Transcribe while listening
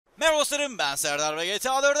Merhaba dostlarım, ben Serdar ve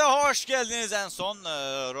GTA 4'e hoş geldiniz. En son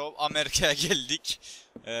Amerika'ya geldik.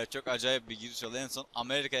 Çok acayip bir giriş oldu. En son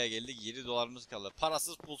Amerika'ya geldik. 7 dolarımız kaldı.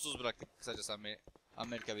 Parasız pulsuz bıraktık kısacası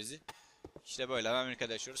Amerika bizi. İşte böyle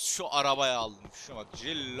Amerika'da yaşıyoruz. Şu arabayı aldım. Şuna bak,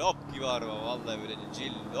 cillop gibi araba. Vallahi böyle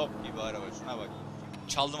cillop gibi araba. Şuna bak.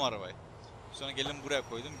 Çaldım arabayı. Sonra gelin buraya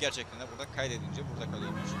koydum. Gerçekten de burada kaydedince burada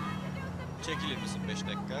kalıyormuş. Çekilir misin 5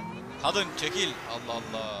 dakika? Kadın çekil. Allah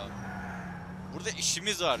Allah. Burada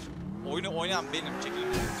işimiz var. Oyunu oynayan benim. Çekil.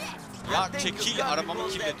 Ya çekil, arabamı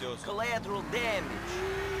kirletiyorsun.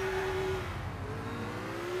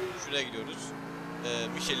 Şuraya gidiyoruz.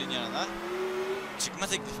 Michel'in yanına. Çıkma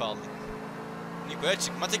teklifi aldık. NİKO'ya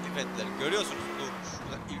çıkma teklif ettiler. Görüyorsunuz. Dur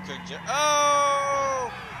şurada ilk önce.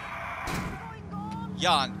 Oh!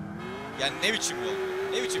 Ya ne biçim yol?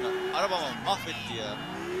 Ne biçim ya? Arabamı mahvetti ya.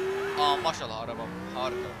 Aa maşallah arabam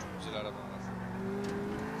harika. Çok güzel arabam var.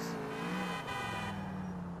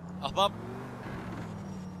 Ahbap.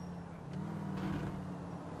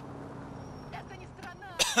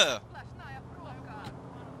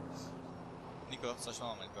 NİKO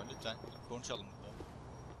saçmalama NİKO lütfen konuşalım.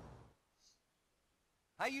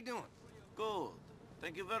 How you doing? Good.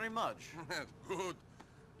 Thank you very much. Good.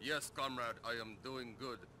 Yes, comrade, I am doing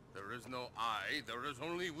good. There is no I, there is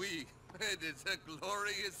only we. It is a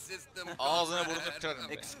glorious system. Ağzına burnunu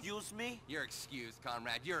kırarım. Excuse me? You're excused,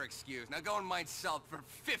 comrade. You're excused. Now go and mind salt for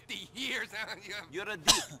 50 years. You're a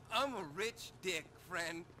dick. I'm a rich dick,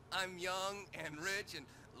 friend. I'm young and rich and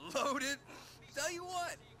loaded. Tell you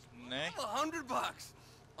what. Ne? $100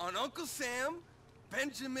 on Uncle Sam,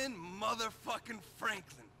 Benjamin motherfucking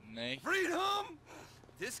Franklin. Ne? Freedom.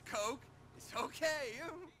 This coke is okay.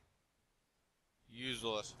 100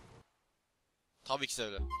 dolar. Tabii ki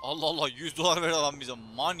öyle. Allah Allah 100 dolar ver adam bize.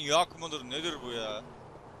 Manyak mıdır nedir bu ya?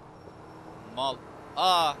 Mal.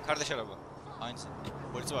 Aa kardeş araba. Aynısı.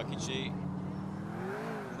 Polise bak hiç şey.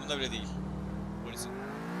 Bunda bile değil. Polisin.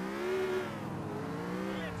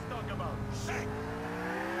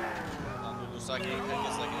 Lan dur sakin ol.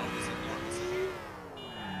 Herkes sakin ol.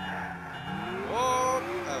 Hop.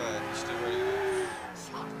 Evet işte böyle gidiyoruz.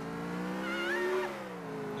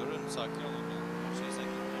 Durun sakin olun. Şey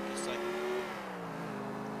sakin. Herkes sakin.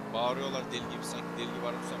 Bağırıyorlar deli gibi sanki deli gibi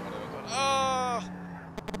bağırmışlar bana bakar. Aaa!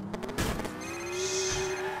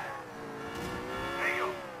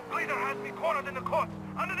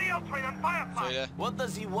 Söyle. What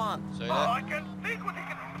does he want? Söyle.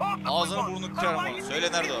 Ağzını burnunu kırarım onu.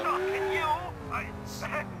 Söyle nerede o?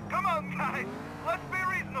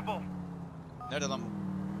 Nerede lan bu?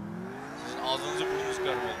 Sizin ağzınızı burnunuzu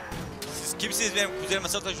kırarım oğlum. Siz kimsiniz benim kuzenime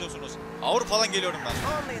sataşıyorsunuz? Avrupa'dan geliyorum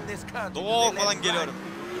ben. Doğu Avrupa'dan geliyorum.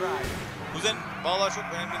 Kuzen bağlar çok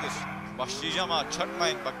önemlidir. Başlayacağım ha,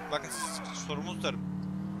 çarpmayın. Bakın siz sorumu tutarım.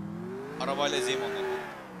 Arabayla ezeyim onları.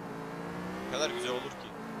 O kadar güzel olur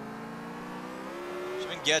ki.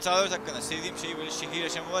 Şimdi GTA 4 hakkında sevdiğim şey böyle şehir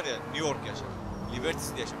yaşamı var ya, New York yaşamı, Liberty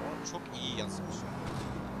City yaşamı. Onu çok iyi yansıtmış.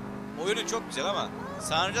 Oyunu çok güzel ama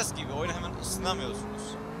sanacağız gibi oyuna hemen ısınamıyorsunuz.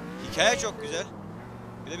 Hikaye çok güzel.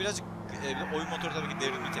 Bir de birazcık oyun motoru tabii ki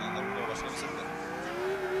devrim niteliğinde. Burada başka bir sebepler.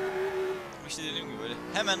 İşte dediğim gibi böyle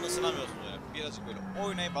hemen ısınamıyorsunuz oyuna. Birazcık böyle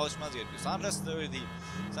oynayıp alışmanız gerekiyor. Sanras'ta da öyle değil.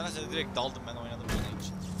 Sanras'ta direkt daldım ben oynadım yani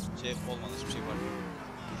hiç. Şey olmadı hiçbir şey var.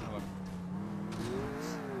 Şuna bak.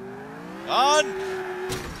 Lan!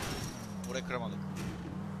 Burayı kıramadık.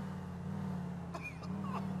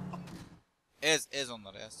 Ez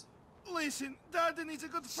onları ez. Listen, Darden is a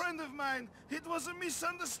good friend of mine. It was a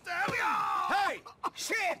misunderstanding. Hey!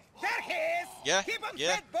 Shit! There he is! Yeah, Keep him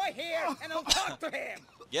yeah. fed boy here and I'll talk to him!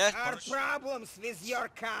 Gel Our konuş. problems with your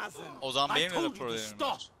cousin. O zaman I benim de told you to problemim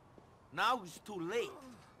stop. var. Now it's too late.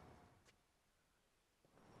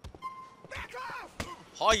 Back off!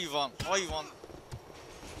 Hayvan.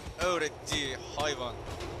 Öğrettiği hayvan.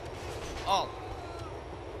 Al.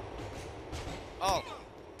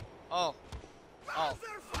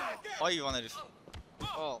 Hayvan herif.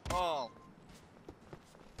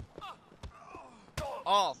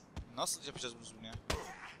 Al. Nasıl yapacağız bunu ya?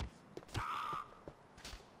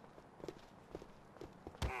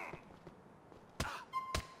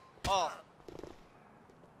 Al.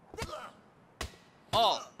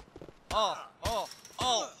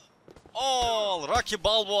 Rocky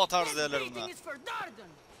Balboa tarzı derler buna.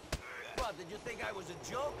 What, did you think I was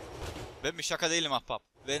a joke? Ben bir şaka değilim ahbap.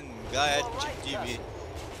 Ben gayet ciddi bir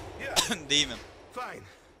değilim. Fine.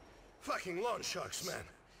 Fucking loan sharks, man.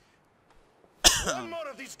 One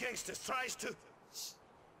more of these gangsters tries to...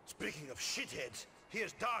 Speaking of shitheads,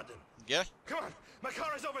 here's Darden. Gel. Come on, my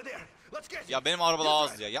car is over there. Let's get Ya it. benim araba daha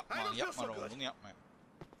az ya. I Yapma don't feel so oğlum good. bunu yapma.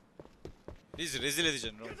 Bizi rezil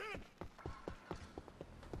edeceksin oğlum.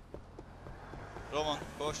 Roman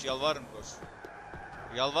koş, yalvarırım koş.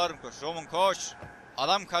 Yalvarırım koş, Roman koş.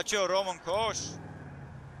 Adam kaçıyor, Roman koş.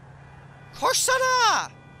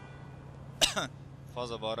 Koşsana!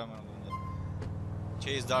 Fazla bağıramıyorum bunda.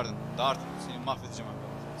 Chase Darden, Darden seni mahvedeceğim abi.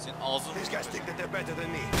 Senin ağzını... These guys think that they're better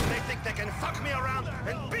than me. They think they can fuck me around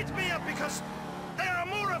and beat me up because there are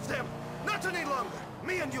more of them. Not any longer.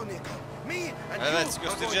 Me and you, Nico. Me and Evet, you are going to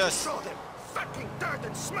göstereceğiz. show them. Fucking dirt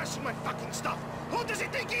and smashing my fucking stuff. Who does he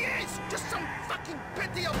think he is? Just some fucking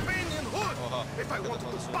petty Albanian hood. Oha, If I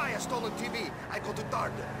wanted to buy a stolen TV, I go to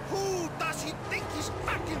Darden. Who does he think he's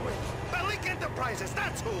fucking with? Bellic Enterprises,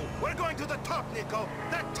 that's who. We're going to the top, Nico.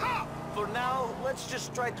 The top! For now, let's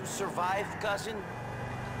just try to survive, cousin.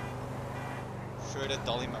 Şöyle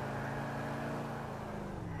dalayım ben.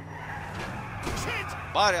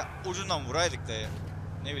 Shit! Bari ucundan vuraydık da ya.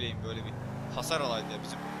 Ne bileyim böyle bir hasar alaydı ya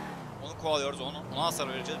bizim. Onu kovalıyoruz, ona hasar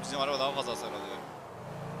vereceğiz. Bizim araba daha fazla hasar alıyor.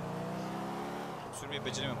 Sürmeyi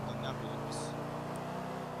beceremiyorum buradan. Ne yapıyorduk biz?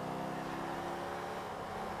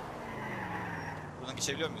 Buradan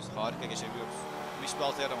geçebiliyor muyuz? Harika geçebiliyoruz. Ama hiçbir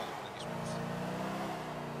alta yaramadı buradan geçmemiz.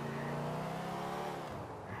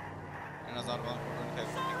 En azından arabanın kontrolünü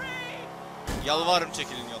kaybettik. Yalvarırım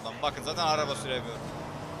çekilin yoldan. Bakın zaten araba süremiyorum.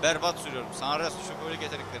 Berbat sürüyorum. Sana şoförlük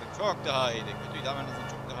yeteneklerim çok daha iyiydi. Kötüydü ama en azından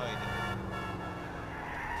çok daha iyiydi.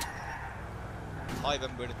 Hay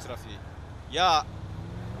ben böyle trafiği. Ya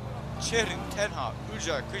şehrin tenha,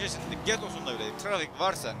 ücra, köşesinde, getosunda bile trafik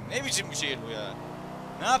varsa ne biçim bir şehir bu ya?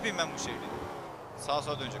 Ne yapayım ben bu şehri? Sağa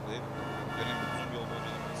sola dönecek değil mi? Dönemem, uzun bir yol boyunca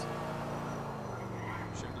dönmez.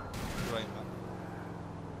 Şimdi durayım ben.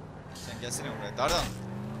 Sen gelsene buraya. Dardan.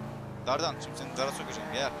 Dardan, şimdi seni dara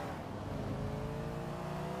sokacağım. Gel.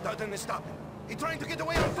 Darden is stopping. He's trying to get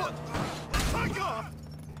away on foot. Fuck off!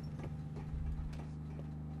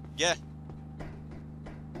 Gel.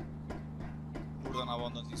 Buradan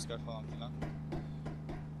abondan iskar falan filan.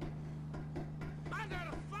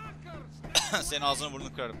 Senin ağzını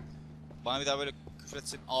burnunu kırarım. Bana bir daha böyle küfür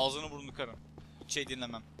etsin, ağzını burnunu kırarım. Hiç şey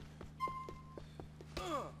dinlemem.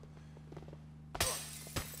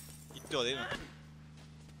 Gitti o değil mi?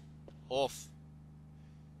 Of.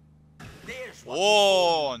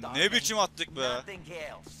 Oo, ne biçim attık be.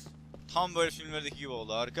 Tam böyle filmlerdeki gibi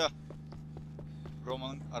oldu, harika.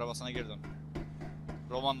 Roman'ın arabasına girdim.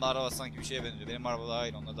 Roman da araba sanki bir şeye benziyor. Benim araba daha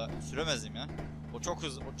iyi, onunla da süremezdim ya. O çok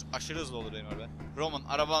hızlı, aşırı hızlı olur benim araba. Roman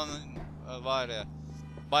arabanın var ya,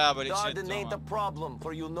 bayağı böyle içine Darden ain't a problem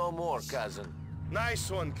for you no more, cousin.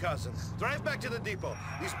 Nice one, cousin. Drive back to the depot.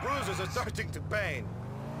 These bruises are starting to pain.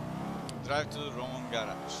 Drive to the Roman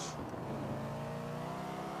garage.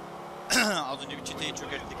 Az önce bir çeteyi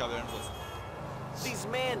çökerttik, haberiniz olsun. These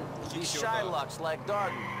men, these Shylocks like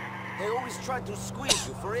Darden, they always try to squeeze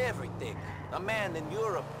you for everything. A man in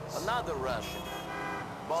Europe, another Russian.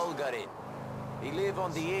 Bulgarin. He lived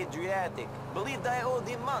on the Adriatic. Believed I owed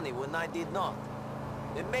him money when I did not.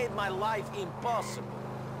 It made my life impossible.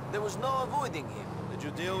 There was no avoiding him. Did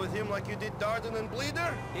you deal with him like you did Darden and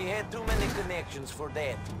Bleeder? He had too many connections for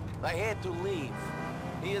that. I had to leave.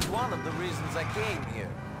 He is one of the reasons I came here.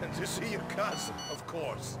 And to see your cousin, of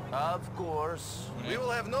course. Of course. We will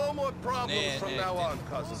have no more problems from now on,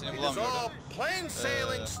 cousin. It is all plain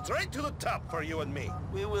sailing straight to the top for you and me.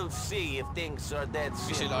 We will see if things are that Bir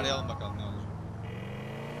simple. şeyle arayalım bakalım ne olur.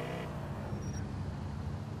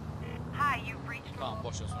 Tamam,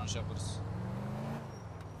 boş ver, sonra şey yaparız.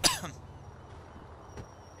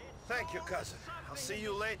 Thank you, cousin. I'll see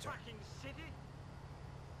you later.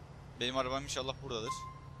 Benim arabam inşallah buradadır.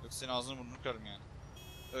 Yoksa senin ağzını burnunu kırarım yani.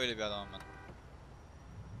 Öyle bir adamım ben.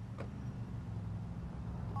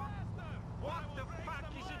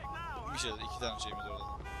 Bir şey, iki tane şeyimiz orada.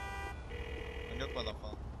 Yok mu adam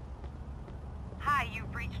falan?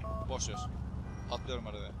 Boş ver. Atlıyorum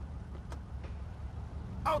arabaya.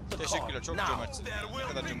 Teşekkürler, çok cömertsiniz. Ne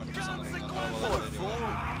kadar cömert insanlar bunlar, arabalar veriyorlar.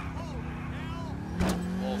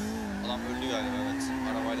 Of, adam öldü galiba, evet.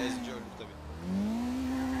 Arabayla ezince öldü tabii.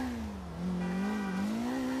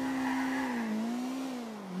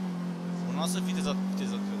 Bu nasıl vites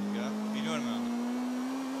atıyorduk ya? Bilmiyorum yani.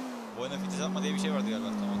 Bu oyunda vites atma diye bir şey vardı galiba,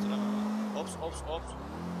 tam hatırlamıyorum. Ops.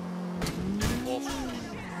 Of.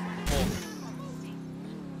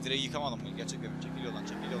 Direği yıkamadım mı? Gerçekten çekiliyor lan.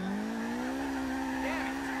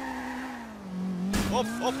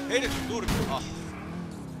 Hop, herif dur. Ah.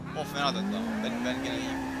 Of, fena döndü ama. Ben gene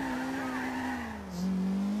iyiyim.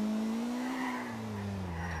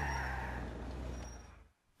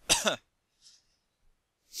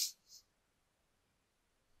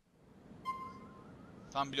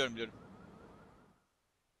 Tamam, biliyorum.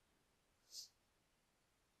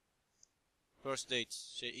 First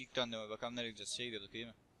date. İlk randevu. Bakalım nereye gideceğiz. Diyorduk değil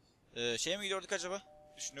mi? Şeye mi gidiyorduk acaba?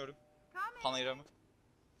 Düşünüyorum. Panayır'a mı?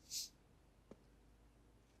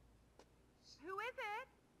 Who is it?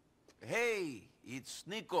 Hey, it's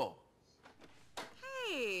NİKO.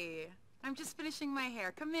 Hey, I'm just finishing my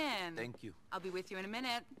hair. Come in. Thank you. I'll be with you in a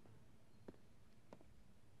minute.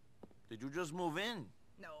 Did you just move in?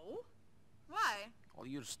 No. Why? All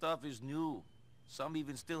your stuff is new. Some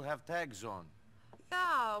even still have tags on.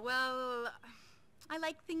 Yeah, well, I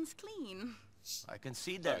like things clean. I can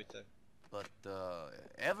see Tabii that. tabii. But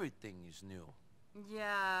everything is new.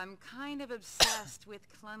 Yeah, I'm kind of obsessed with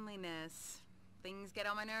cleanliness. Things get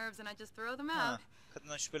on my nerves and I just throw them Ha, out.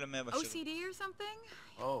 kadından şüphelenmeye başladım. OCD or something?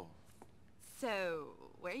 Oh, So,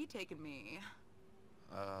 where are you taking me?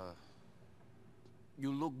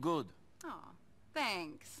 you look good. Oh,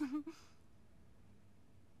 thanks.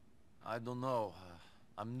 I don't know.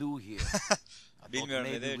 I'm new here. I thought Bilmiyorum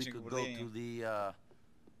maybe dedi we çünkü could burada go yeni. to the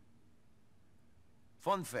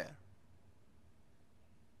fun fair.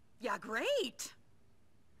 Yeah, great.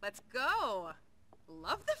 Let's go.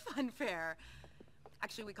 Love the fun fair.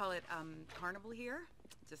 Actually, we call it carnival here.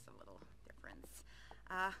 Just a little difference.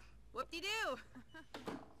 Whoop-de-doo.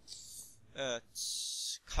 Evet.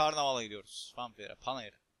 Karnavala gidiyoruz. Fanfare'e,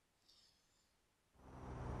 Panayır'a.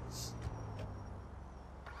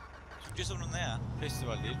 Türkçesi bunun ne ya?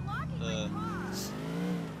 Festival değil.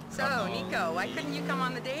 So, NİKO, why couldn't you come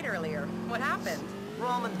on the date earlier? What happened?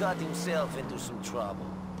 Roman got himself into some trouble.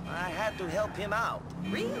 I had to help him out.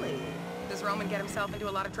 Really? Does Roman get himself into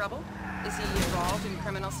a lot of trouble? Is he involved in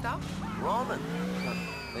criminal stuff? Roman?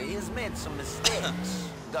 He's made some mistakes.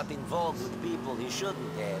 Got involved with people he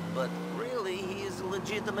shouldn't have, but really he is a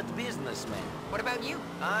legitimate businessman. What about you?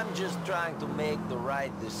 I'm just trying to make the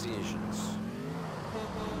right decisions.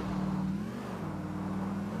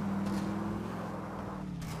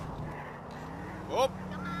 Hop!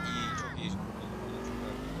 İyi, çok iyi.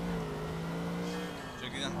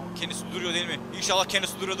 Çünkü kendisi duruyor değil mi? İnşallah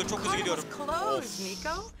kendisi duruyordur. Çok hızlı gidiyorum. Closed,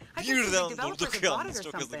 NİKO. Birden durduk yalnız.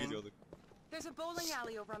 Çok hızlı gidiyorduk. There's a bowling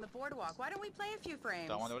alley over on the boardwalk. Why don't we play a few frames?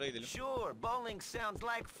 Tamam hadi oraya gidelim. Sure, bowling sounds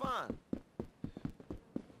like fun.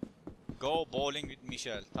 Go bowling with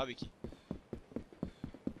Michelle. Tabii ki.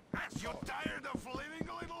 You tired of living,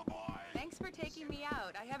 little boy? Thanks for taking me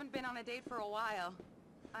out. I haven't been on a date for a while.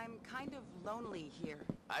 I'm kind of lonely here.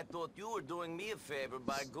 I thought you were doing me a favor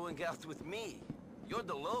by going out with me. You're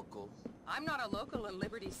the local. I'm not a local in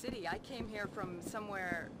Liberty City. I came here from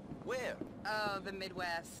somewhere... Where? Oh, the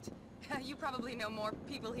Midwest. You probably know more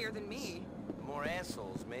people here than me. More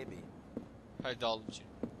assholes, maybe. Hadi dağılın içeri.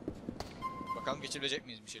 Bakalım geçebilecek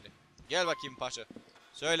miyiz bir şeyle. Gel bakayım paşa.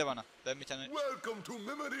 Söyle bana. Ben bir tane... Welcome to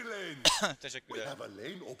Memory Lane. We Teşekkürler. have a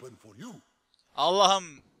lane open for you.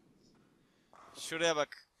 Allah'ım. Şuraya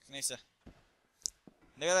bak. Neyse.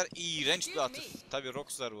 Ne kadar iğrenç bir atıf. Tabii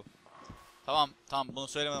Rockstar bu. Tamam tamam bunu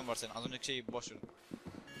söylemeden var senin. Az önceki şeyi boş verin.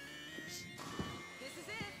 This is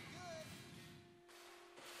it.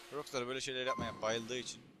 Rockstar böyle şeyler yapmaya bayıldığı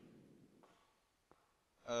için.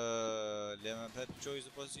 Lemon pet choose the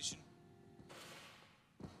position.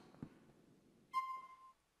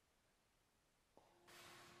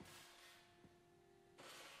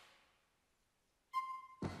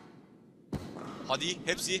 Hadi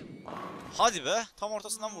hepsi. Hadi be. Tam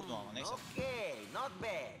ortasından vurdum ama neyse. Okay, not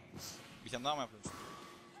bad. Bir tane daha mı yapıyormuş?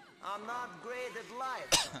 I'm not great at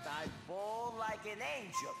life, but I bowl like an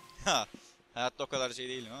angel. Ha. Hayatta o kadar şey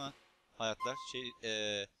değilim ama. Hayatlar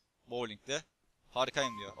bowling'de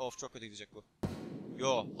harikayım diyor. Of çok kötü gidecek bu.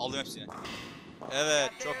 Yo aldım hepsini.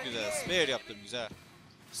 Evet çok güzel. Spare yaptım güzel.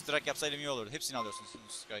 Strike yapsaydım iyi olurdu. Hepsini alıyorsunuz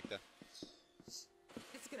strike'da.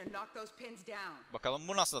 This is gonna knock those pins down. Bakalım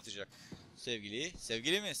bu nasıl atacak?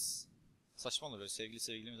 Sevgilimiz. Saçma olur böyle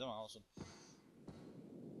sevgilimiz ama olsun.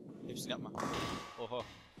 Hepsini yapma. Oho.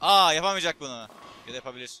 Aa yapamayacak bunu. Ya da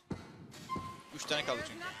yapabilir. 3 tane kaldı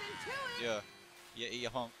çünkü. Yo.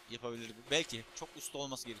 Yapabilir. Belki çok usta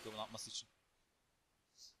olması gerekiyor bunu yapması için.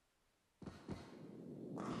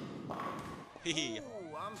 Hihi.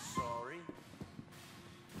 Oh, I'm sorry.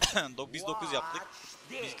 Biz 9 yaptık.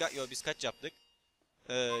 Biz kaç yaptık?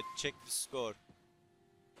 Check the score.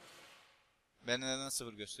 Bende neden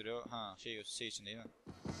 0 gösteriyor? Ha şey için değil mi?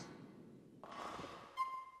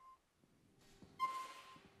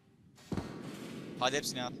 Hadi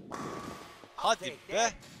hepsini yap. Hadi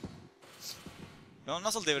be. Ben onu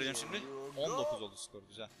nasıl devireceğim şimdi? 19 oldu skor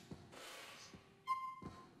güzel.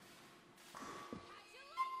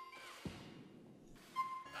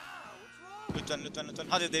 Lütfen.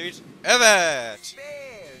 Hadi devir. Evet.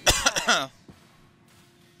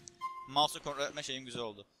 Mouse'u kontrol etme şeyim güzel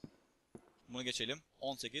oldu. Bunu geçelim.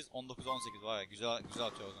 18, 19, 18. Vay güzel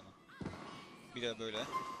atıyor o zaman. Bir de böyle.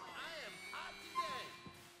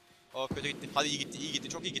 O kötü gitti. Hadi iyi gitti, iyi gitti.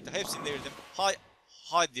 Çok iyi gitti. Hepsini devirdim.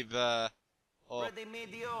 Hadi be. O. Pretty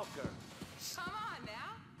mediocre. Come on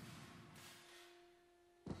now.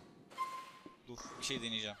 Dur, bir şey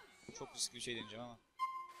deneyeceğim. Çok riskli bir şey deneyeceğim ama.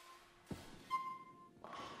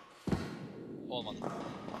 Olmadı.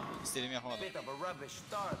 İstediğimi yapamadım. Bit of a rubbish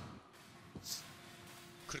start.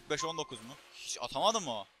 45-19 mu? Hiç atamadı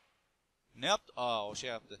mı o? Ne yaptı? Aa, o şey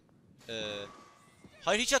yaptı.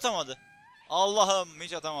 Hayır, hiç atamadı. Allah'ım,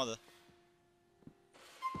 hiç atamadı.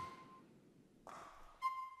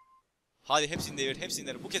 Hadi hepsini devir, hepsini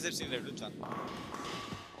devir. Bu kez hepsini devir lütfen.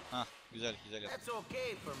 Hah, güzel, güzel yaptın. That's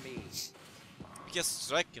okay for me. Bir kez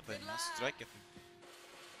strike yapayım ya, strike yapayım.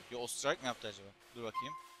 Yo, o strike mi yaptı acaba? Dur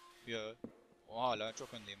bakayım. Yo, o hala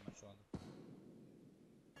çok öndeyim ben şu anda.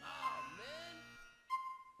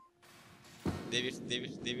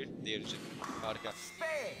 Devirecek. Harika.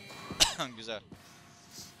 Güzel.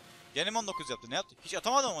 Gene mi 19 yaptı? Ne yaptı? Hiç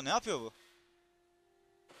atamadı ama ne yapıyor bu?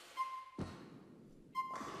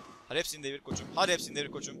 Hadi hepsini devir koçum. Hadi hepsini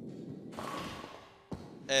devir koçum.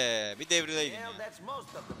 Bir devrileydin ya.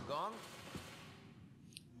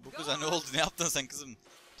 Bu kıza ne oldu? Ne yaptın sen kızım?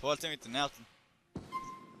 Tuvalete mi gittin? Ne yaptın?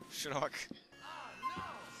 Şuna bak.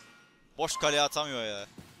 Boş kaleye atamıyor ya.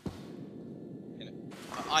 Yine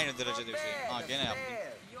aynı derecede bir şey. Ha, gene yaptım.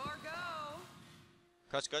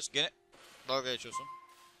 Kaç gene dalga geçiyorsun.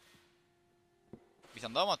 Bir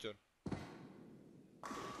tane daha mı atıyorum?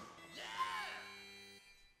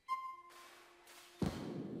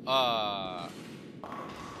 Aa.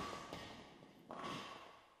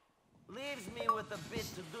 Leaves me with a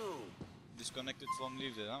bit to do. Disconnected from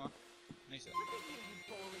leave dedi ama. Neyse.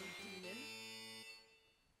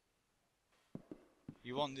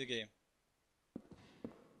 You won the game.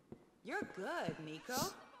 You're good, Nico.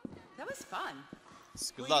 That was fun.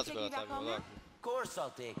 Sıkıldı artık o da tabii. O da. Of course I'll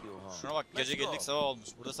take you home. Şuna bak, gece Let's go. geldik sabah olmuş.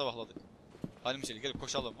 Burada sabahladık. Hadi Michel gelip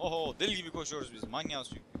koşalım. Oho, deli gibi koşuyoruz biz. Manyağız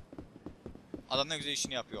çünkü. Adam ne güzel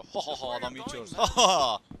işini yapıyor. Ha ha ha, adamı içiyoruz. Ha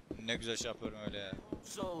ha. Ne güzel şey yapıyorum öyle ya.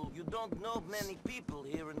 So you don't know many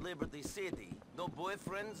people here in Liberty City? No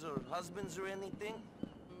boyfriends or husbands or anything?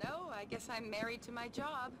 No, I guess I'm married to my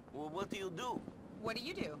job. Well, what do you do? What do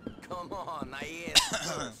you do? Come on, I asked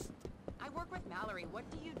first. I work with Mallory. What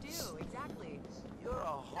do you do exactly? You're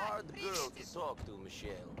a hard girl to talk to,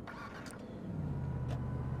 Michelle.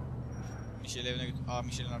 Michel'i evine götür. Aa,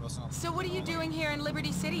 Michel'in arabasını al. So what are you doing here in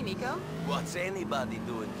Liberty City, Nico? What's anybody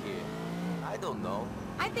doing here? I don't know.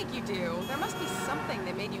 I think you do. There must be something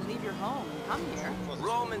that made you leave your home and come here.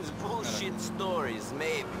 Roman's bullshit stories,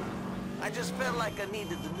 maybe. I just felt like I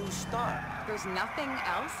needed a new start. There's nothing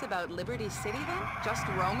else about Liberty City then? Just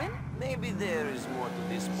Roman? Maybe there is more to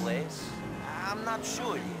this place. I'm not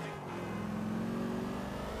sure yet.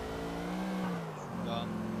 Şuradan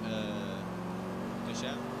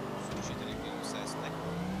muhteşem sürüş yetenekleri sayesinde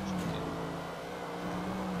şimdi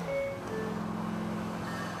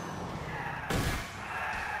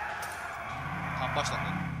tam başladı.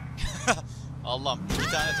 Allah'ım,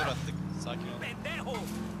 2 tane tur attık. Sakin ol.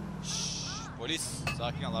 Şşş, polis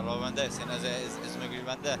sakin ol, araba bende. Seni ezme gücü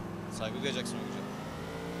bende. Saygı duyacaksın o güce.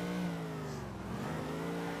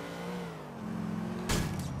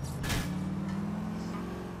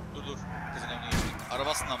 Dur. Kızın evine geçtik.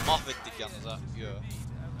 Arabasından mahvettik yalnız ha. Yo.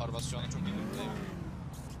 Arabası şu anda çok iyi durumda değil mi?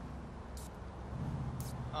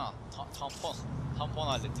 Ha, tampon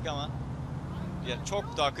hallettik ama yani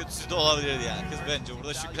çok daha kötüsü de olabilirdi yani. Kız bence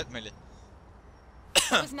burada şükretmeli. It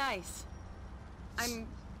was nice. I'm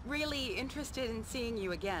really interested in seeing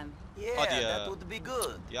you again. Yeah, Hadi ya. that would be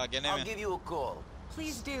good. Ya gene I'll mi? give you a call.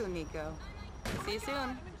 Please do, Nico. See you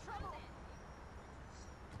soon.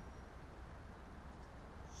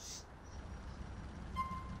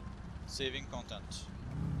 Saving content.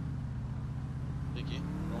 Peki,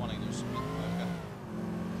 romana gidiyorsun. Harika.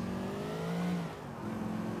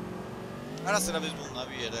 Ara sıra biz bununla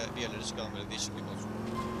bir yerlere çıkalım, böyle değişiklik olsun.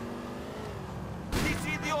 This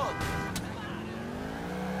idiot!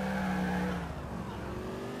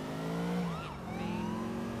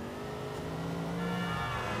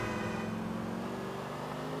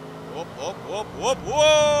 Hop.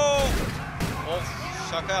 Of,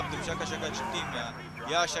 şaka yaptım, şaka ciddiyim ya.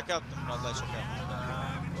 Ya şaka yaptım, vallahi şaka yaptım.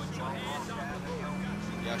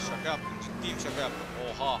 Ya şaka yaptım, ciddiyim şaka yaptım.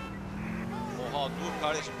 Oha, dur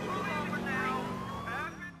kardeşim, dur.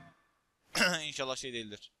 İnşallah şey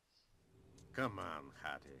değildir. Come on,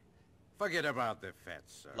 Hattie. Forget about the fat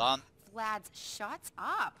sir. Lan Vlad, shut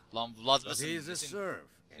up. Vlad But mısın? he's a Sesin- serf,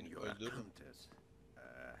 and seni you're a öldürürüm. countess.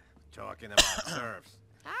 Talking about serfs.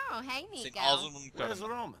 Oh, hey, Senin Nico. ağzını burnunu Where's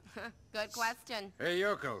kırarım. Roman? Good question. Hey,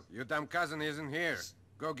 Yoko, your dumb cousin isn't here.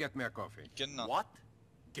 Go get me a coffee. Kendin al. What?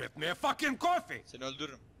 Get me a fucking coffee! Seni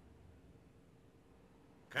öldürürüm.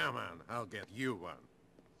 Come on, I'll get you one.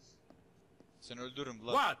 Seni öldürürüm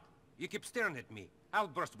lan. What? You keep staring at me.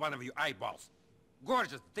 I'll burst one of your eyeballs.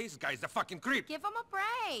 Gorgeous, this guy's a fucking creep. Give him a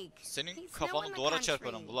break. Senin He's new in kafanı the duvara country.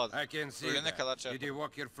 çarparım Vlad. I can see Ölene that. kadar Did çarparım. you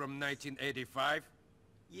work here from 1985?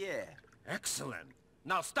 Yeah. Excellent.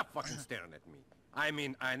 Now stop fucking staring at me. I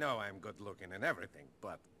mean, I know I'm good looking and everything,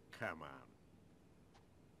 but come on.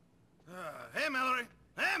 Hey, Mallory.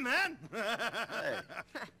 Hey, man.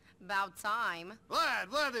 About time.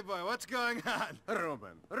 Vladdy boy, what's going on?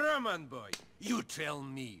 Roman boy, you tell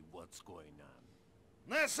me what's going on.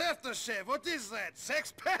 Nice aftershave. What is that?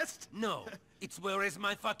 Sex pest? No, it's where is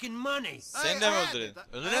my fucking money? Seni de mi öldüreyim?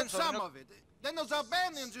 Öldüreyim sorun some yok. of it. Then those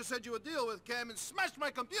Albanians you said you would deal with came and smashed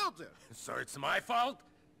my computer. So it's my fault?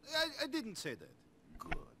 I didn't say that.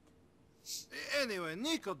 Good. Anyway,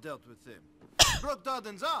 NİKO dealt with him. Broke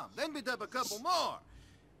Darden's arm. Then beat up a couple more.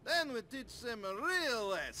 Then we teach them a real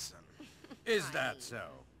lesson. Is that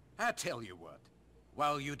so? I tell you what,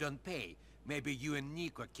 while you don't pay, maybe you and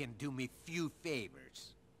NİKO can do me few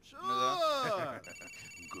favors. Sure.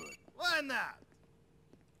 Good. Why not?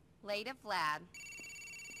 Later, Vlad.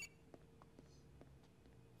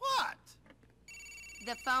 What?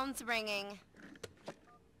 The phone's ringing.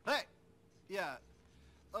 Hey. Yeah.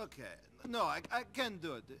 Okay. No, I can't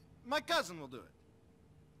do it. My cousin will do it.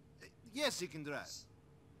 Yes, he can drive.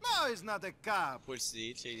 No, he's not a cop. Polis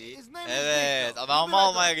değil, şey değil. His name is Evet, NİKO. adamı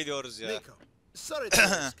almaya gidiyoruz ya. NİKO. Sorry to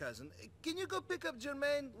this, cousin. Can you go pick up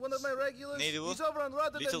Jermaine, one of my regulars? Neydi bu? He's over on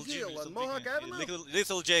Rotterdam Little Hill on Mohawk Avenue.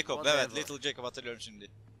 Little Jacob, Whatever. evet Little Jacob hatırlıyorum şimdi.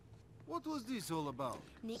 What was this all about?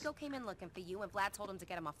 NİKO came in looking for you, and Vlad told him to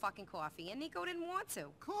get him a fucking coffee, and NİKO didn't want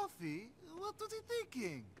to. Coffee? What was he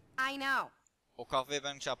thinking? I know. O kahveyi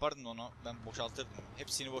ben şey yapardım onu, ben boşaltırdım.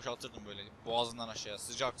 Hepsini boşaltırdım böyle boğazından aşağıya,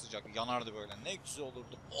 sıcak sıcak yanardı böyle. Ne güzel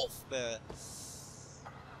olurdu. Of be.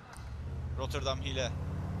 Rotterdam Hill'e.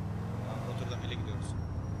 Rotterdam Hill'e gidiyoruz.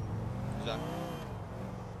 Güzel.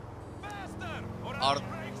 Oh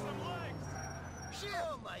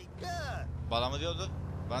my god! Bana mı diyordu?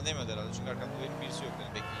 Ben demiyordu herhalde çünkü arkamda benim birisi yok.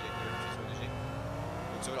 Yani bekleyecek, böyle bir şey söyleyecek.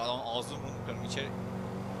 Yoksa böyle adamın ağzını burnunu kırarım, içeri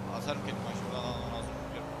atarım kendimi ben şuradan adamın ağzını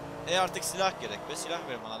burnunu kırarım. Artık silah gerek ve silah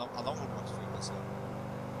verin bana, adam vurmak istiyorum mesela.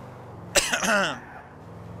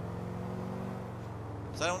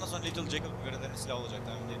 Zaten ondan sonra Little Jacob'ın görevlerinin silah olacak,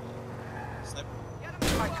 tamam değil mi? Snap.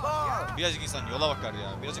 Birazcık insan yola bakar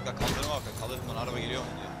ya, birazcık da kaldırıma bakar, kaldırımdan araba geliyor mu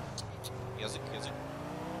diye. Yazık yazık.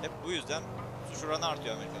 Hep bu yüzden suç oranı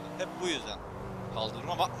artıyor Amerika'da. Hep bu yüzden.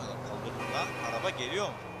 Kaldırıma bakmıyorlar, kaldırımdan araba geliyor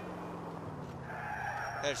mu?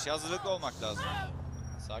 Her şey hazırlıklı olmak lazım.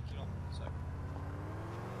 Sakin ol, sakin.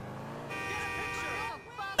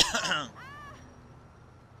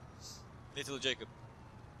 Little Jacob.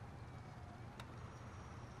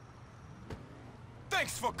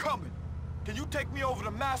 Thanks for coming. Can you take me over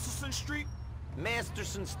to Masterson Street?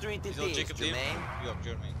 Masterson Street it Little is, Jacob değil mi? Jermaine. Yok,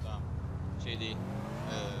 Jermaine, tamam. Şey değil.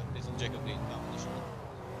 Little Jacob değil, tamam anlaşıldı.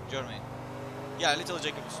 Jermaine. Yeah, Little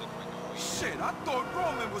Jacob istiyorum ben. Shit, I thought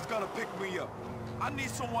Roman was gonna pick me up. I need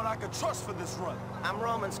someone I can trust for this run. I'm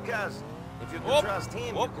Roman's cousin. If you can Whoop, trust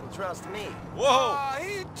him, whoop. you can trust me. Whoa!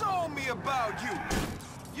 He told me about you.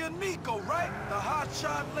 You're NİKO, right? The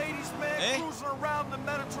hotshot ladies man Eh? cruising around the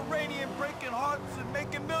Mediterranean breaking hearts and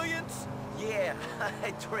making millions? Yeah,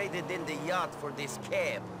 I traded in the yacht for this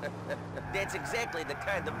cab. That's exactly the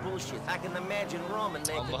kind of bullshit I can imagine Roman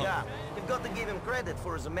making Allah. up. You've got to give him credit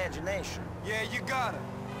for his imagination. Yeah, you got it.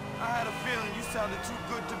 I had a feeling you sounded too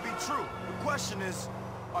good to be true. The question is,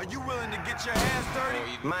 are you willing to get your hands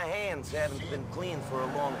dirty? My hands haven't been clean for a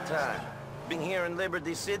long time. Being here in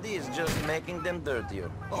Liberty City is just making them dirtier.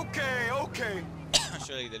 Okay, okay.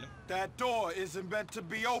 Şöyle gidelim. That door isn't meant to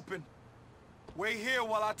be open. Wait here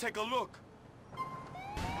while I take a look.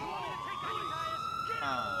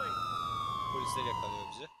 Ha. Polisler yakalıyor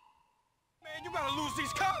bizi. Man, you gotta lose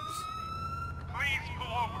these cops. Please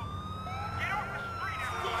pull over. Get off the street.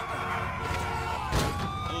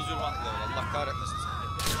 Lose your want level. Allah kahretmesin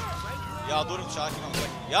seni. Ya durun, sakin ol.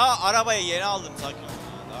 Ya arabayı yeni aldım, sakin ol.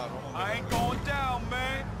 Daha Roman I ain't going down,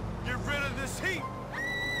 man. Get rid of this heat.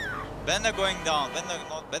 Ben de going down.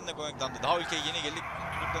 Ben de going down. Daha ülkeye yeni geldik.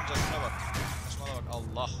 Tutuklanacağız, şuna bak. Saçmala bak.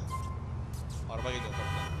 Allah. Araba geliyor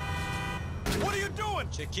kapıdan. What are you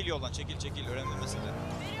doing? Çekil yoldan, çekil. Önemli mesele.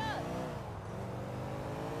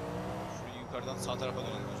 Şurayı yukarıdan sağ tarafa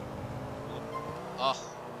dönelim hocam. Ah.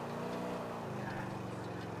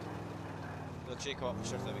 Burada şey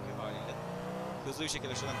kapatmışlar tabii ki haliyle. Hızlı bir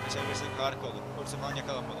şekilde şuradan kaçabilirsek harika olur. Polise falan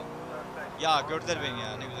yakalanmadan. Ya gördüler beni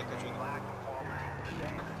ya, ne güzel kaçıyordum.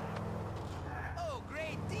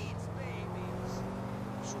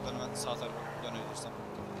 sağ tarafa dönebilirsem.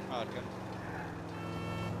 Harika.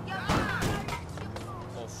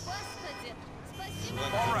 Of.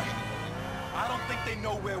 All right. I don't think they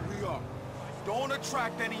know where we are. Don't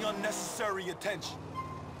attract any unnecessary attention.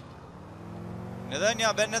 Neden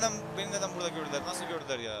ya? Beni neden burada gördüler? Nasıl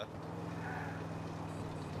gördüler ya?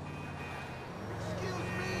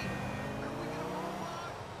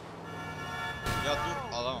 Ya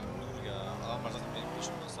dur, alamam. Dur ya. Alamam zaten benim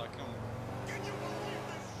peşimden, sakin ol.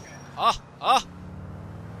 Ah! Ah!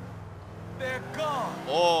 They're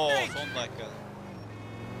gone. Oo, son dakika.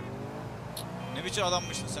 Ne biçim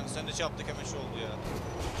adammışsın sen? Sen de yaptık hemen şu oldu ya.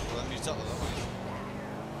 Buradan bir atladı ama.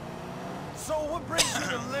 So what brings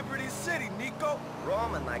you to Liberty City, Nico?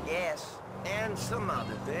 Roman, I guess. And some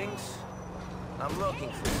other things. I'm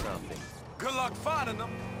looking for something. Good luck finding them.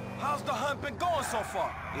 How's the hunt been going so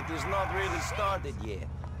far? It has not really started yet.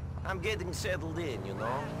 I'm getting settled in, you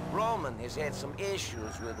know. Roman has had some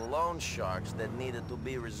issues with loan sharks that needed to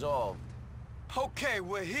be resolved. Okay,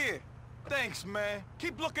 we're here. Thanks, man.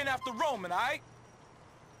 Keep looking after Roman, all right?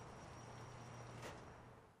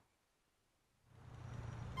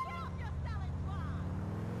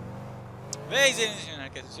 Ve izlediğiniz için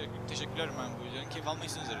herkese teşekkürler ben bu videonun keyif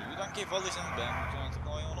almışsınız. Videodan keyif aldıysanız beğen butonuna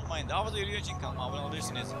tıklamayı unutmayın. Daha fazla video için kanalıma abone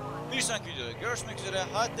olabilirsiniz. Bir sonraki videoda görüşmek üzere.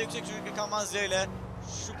 Hayatta yüksek çocukla kalmanız dileğiyle.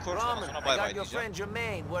 Şu konuşmadan sonra bay bay diyeceğim.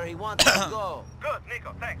 Good,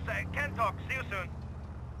 Nico, thanks. I can talk. See you soon.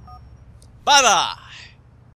 Bye bye.